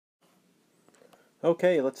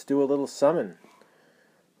Okay, let's do a little summing.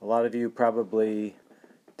 A lot of you probably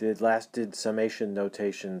did summation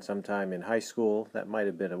notation sometime in high school. That might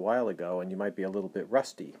have been a while ago, and you might be a little bit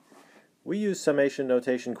rusty. We use summation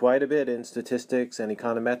notation quite a bit in statistics and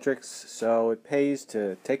econometrics, so it pays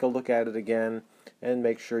to take a look at it again and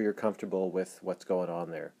make sure you're comfortable with what's going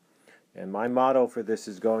on there. And my motto for this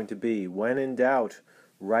is going to be, when in doubt,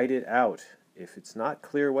 write it out. If it's not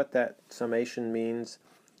clear what that summation means,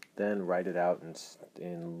 then write it out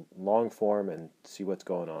in long form and see what's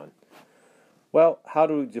going on. Well, how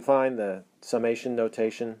do we define the summation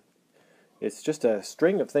notation? It's just a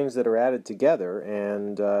string of things that are added together,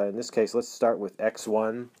 and in this case, let's start with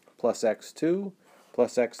x1 plus x2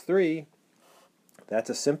 plus x3. That's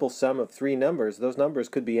a simple sum of three numbers. Those numbers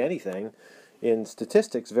could be anything. In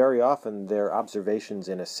statistics, very often they're observations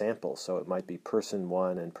in a sample, so it might be person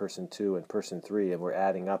 1 and person 2 and person 3, and we're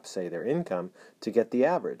adding up, say, their income to get the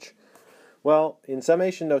average. Well, in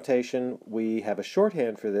summation notation, we have a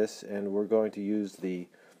shorthand for this, and we're going to use the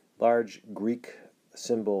large Greek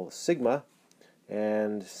symbol sigma,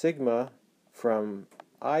 and sigma from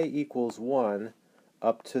I equals 1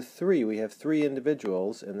 up to 3. We have 3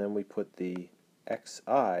 individuals, and then we put the x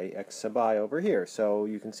sub I over here. So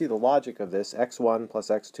you can see the logic of this. x1 plus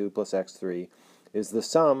x2 plus x3 is the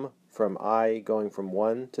sum from I going from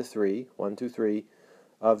 1 to 3, 1, 2, 3,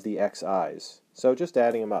 of the xi's. So just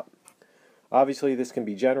adding them up. Obviously, this can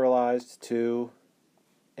be generalized to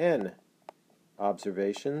n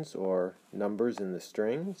observations or numbers in the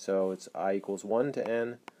string. So it's I equals 1 to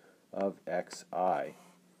n of xi.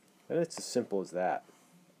 And it's as simple as that.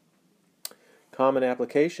 Common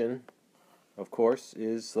application, of course,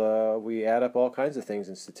 is we add up all kinds of things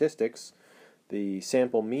in statistics. The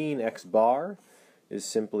sample mean x bar is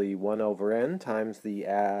simply 1 over n times the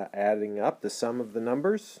adding up the sum of the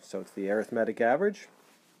numbers, so it's the arithmetic average.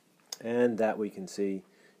 And that we can see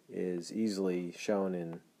is easily shown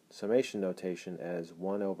in summation notation as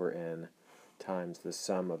 1 over n times the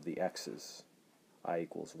sum of the x's, I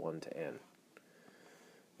equals 1 to n.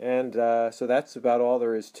 And so that's about all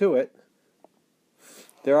there is to it.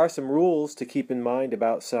 There are some rules to keep in mind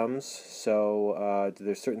about sums, so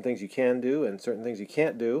there's certain things you can do and certain things you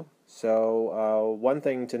can't do. So one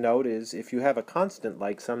thing to note is if you have a constant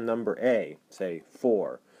like some number a, say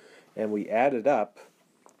 4, and we add it up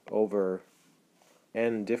over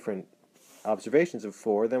n different observations of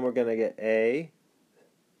 4, then we're going to get a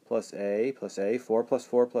plus a plus a, 4 plus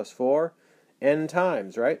 4 plus 4, n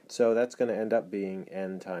times, right? So that's going to end up being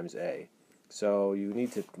n times a. So you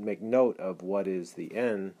need to make note of what is the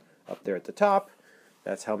n up there at the top.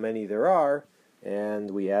 That's how many there are,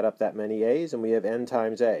 and we add up that many a's and we have n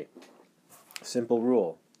times a. Simple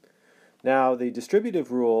rule. Now the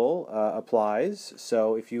distributive rule applies,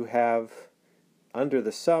 so if you have under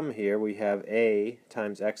the sum here we have a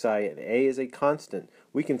times xi, and a is a constant.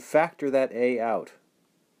 We can factor that a out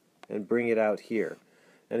and bring it out here.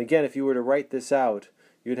 And again, if you were to write this out,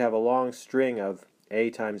 you'd have a long string of a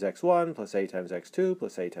times x1 plus a times x2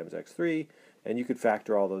 plus a times x3, and you could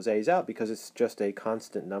factor all those a's out because it's just a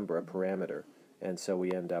constant number, a parameter. And so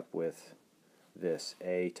we end up with this,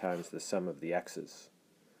 a times the sum of the x's.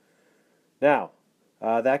 Now,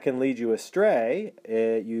 that can lead you astray.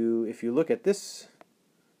 If you look at this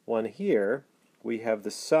one here, we have the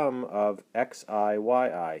sum of xi,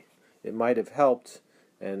 yi. It might have helped,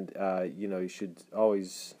 and you should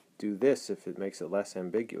always do this if it makes it less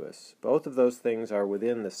ambiguous. Both of those things are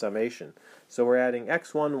within the summation. So we're adding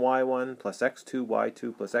x1, y1 plus x2,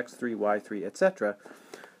 y2 plus x3, y3, etc.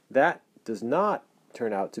 That does not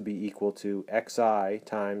turn out to be equal to xi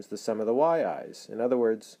times the sum of the yi's. In other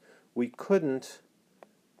words, we can't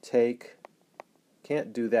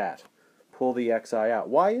do that. Pull the xi out.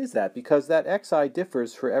 Why is that? Because that xi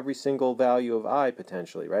differs for every single value of I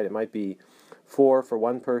potentially, right? It might be 4 for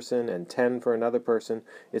one person and 10 for another person.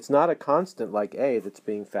 It's not a constant like a that's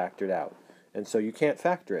being factored out. And so you can't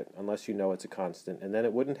factor it unless you know it's a constant. And then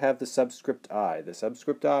it wouldn't have the subscript I. The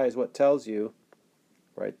subscript I is what tells you,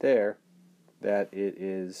 right there, that it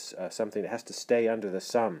is something that has to stay under the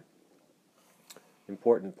sum.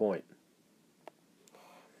 Important point.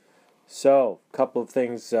 So, a couple of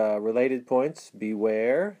things, related points.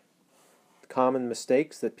 Beware common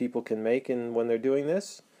mistakes that people can make when they're doing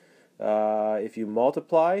this. If you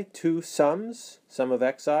multiply two sums, sum of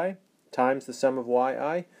xi times the sum of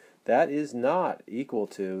yi, that is not equal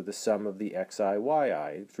to the sum of the xi,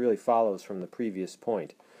 yi. It really follows from the previous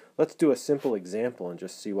point. Let's do a simple example and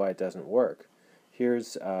just see why it doesn't work.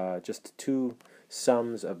 Here's just two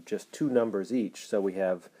sums of just two numbers each. So we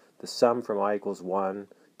have the sum from I equals 1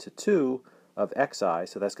 to 2 of xi,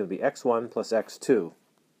 so that's going to be x1 plus x2.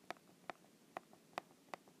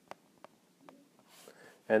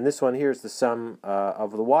 And this one here is the sum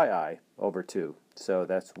of the yi over 2. So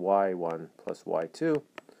that's y1 plus y2.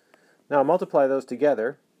 Now multiply those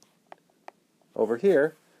together. Over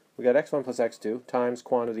here, we got x1 plus x2 times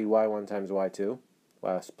quantity y1 times y2,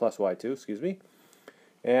 plus y2, excuse me.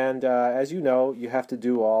 And as you know, you have to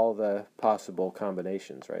do all the possible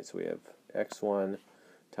combinations, right? So we have x1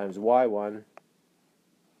 times y1,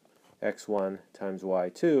 x1 times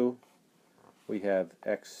y2, we have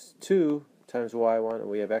x2 times y1, and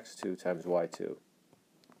we have x2 times y2.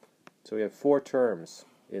 So we have 4 terms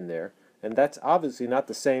in there, and that's obviously not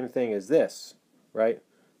the same thing as this, right?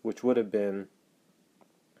 Which would have been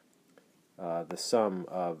the sum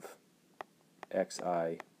of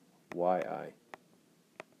xi, yi.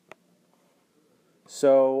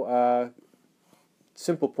 So,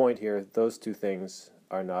 simple point here, those two things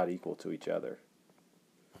are not equal to each other.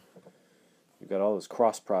 You've got all those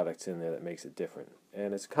cross products in there that makes it different.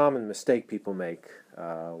 And it's a common mistake people make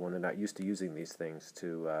when they're not used to using these things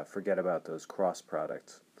to forget about those cross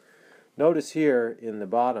products. Notice here in the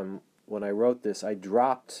bottom, when I wrote this, I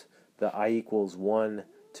dropped the I equals 1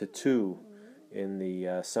 to 2 in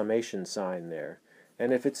the summation sign there.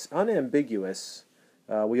 And if it's unambiguous,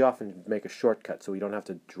 we often make a shortcut so we don't have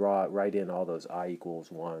to write in all those I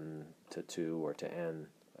equals 1 to 2 or to n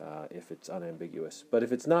if it's unambiguous. But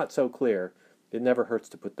if it's not so clear, it never hurts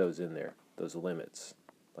to put those in there, those limits,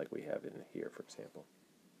 like we have in here, for example.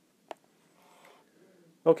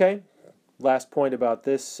 Okay, last point about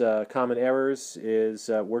this, common errors is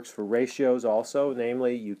works for ratios also.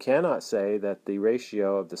 Namely, you cannot say that the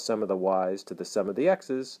ratio of the sum of the y's to the sum of the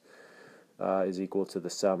x's is equal to the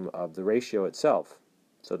sum of the ratio itself.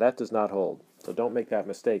 So that does not hold. So don't make that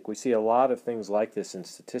mistake. We see a lot of things like this in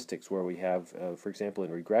statistics where we have, for example, in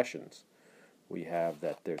regressions, we have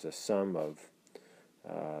that there's a sum of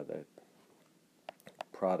the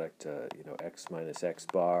product, x minus x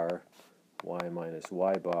bar, y minus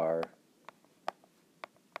y bar,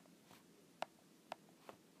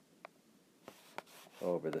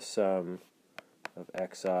 over the sum of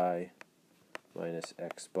xi minus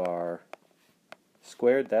x bar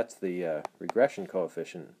squared. That's the regression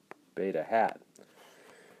coefficient, beta hat,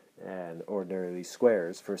 and ordinarily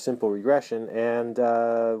squares for simple regression, and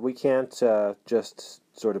we can't just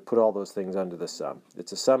sort of put all those things under the sum.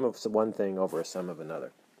 It's a sum of one thing over a sum of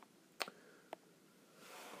another.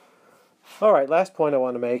 Alright, last point I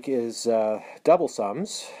want to make is double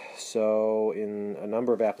sums. So in a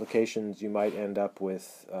number of applications you might end up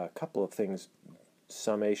with a couple of things,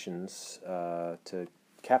 summations, to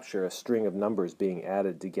capture a string of numbers being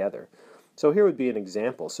added together. So here would be an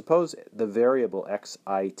example. Suppose the variable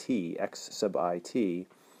xit, x sub it,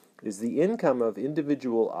 is the income of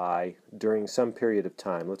individual I during some period of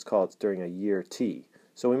time. Let's call it during a year t.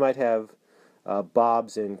 So we might have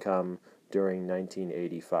Bob's income during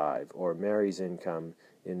 1985, or Mary's income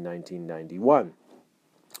in 1991.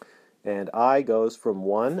 And I goes from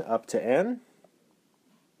 1 up to n,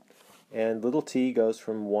 and little t goes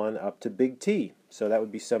from 1 up to big T. So that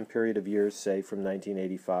would be some period of years, say from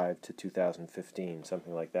 1985 to 2015,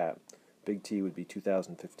 something like that. Big T would be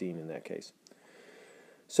 2015 in that case.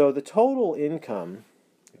 So the total income,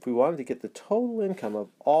 if we wanted to get the total income of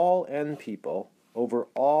all n people over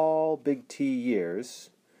all big T years,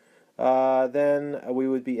 then we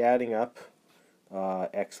would be adding up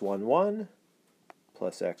x11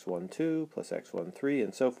 plus x12 plus x13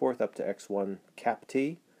 and so forth up to x1 cap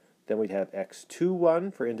T. Then we'd have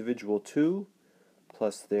x21 for individual 2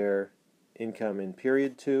 plus their income in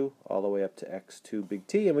period 2 all the way up to x2 big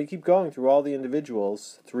T. And we keep going through all the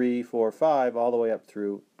individuals, 3, 4, 5, all the way up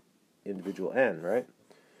through individual n, right?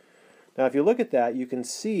 Now if you look at that, you can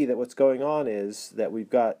see that what's going on is that we've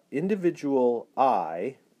got individual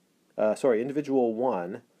individual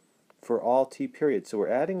 1 for all t periods. So we're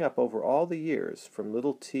adding up over all the years from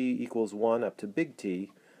little t equals 1 up to big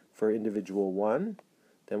T for individual 1.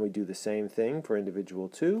 Then we do the same thing for individual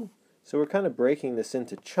 2. So we're kind of breaking this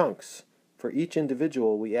into chunks. For each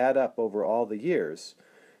individual, we add up over all the years.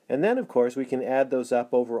 And then, of course, we can add those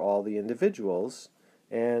up over all the individuals.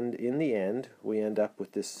 And in the end, we end up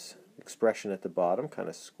with this expression at the bottom, kind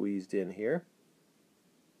of squeezed in here.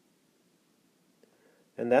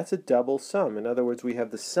 And that's a double sum. In other words, we have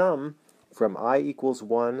the sum from I equals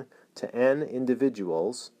 1 to n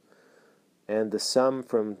individuals, and the sum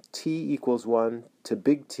from t equals 1 to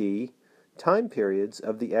big T time periods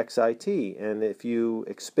of the xit. And if you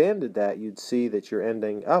expanded that, you'd see that you're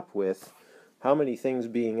ending up with how many things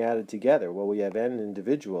being added together? Well, we have n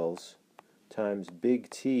individuals times big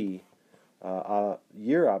T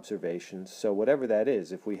year observations. So whatever that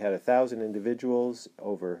is, if we had 1,000 individuals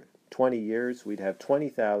over 20 years, we'd have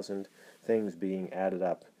 20,000 things being added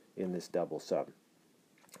up in this double sum.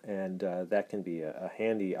 And that can be a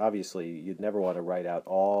handy, obviously you'd never want to write out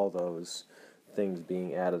all those things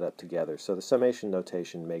being added up together. So the summation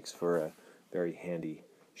notation makes for a very handy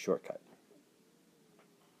shortcut.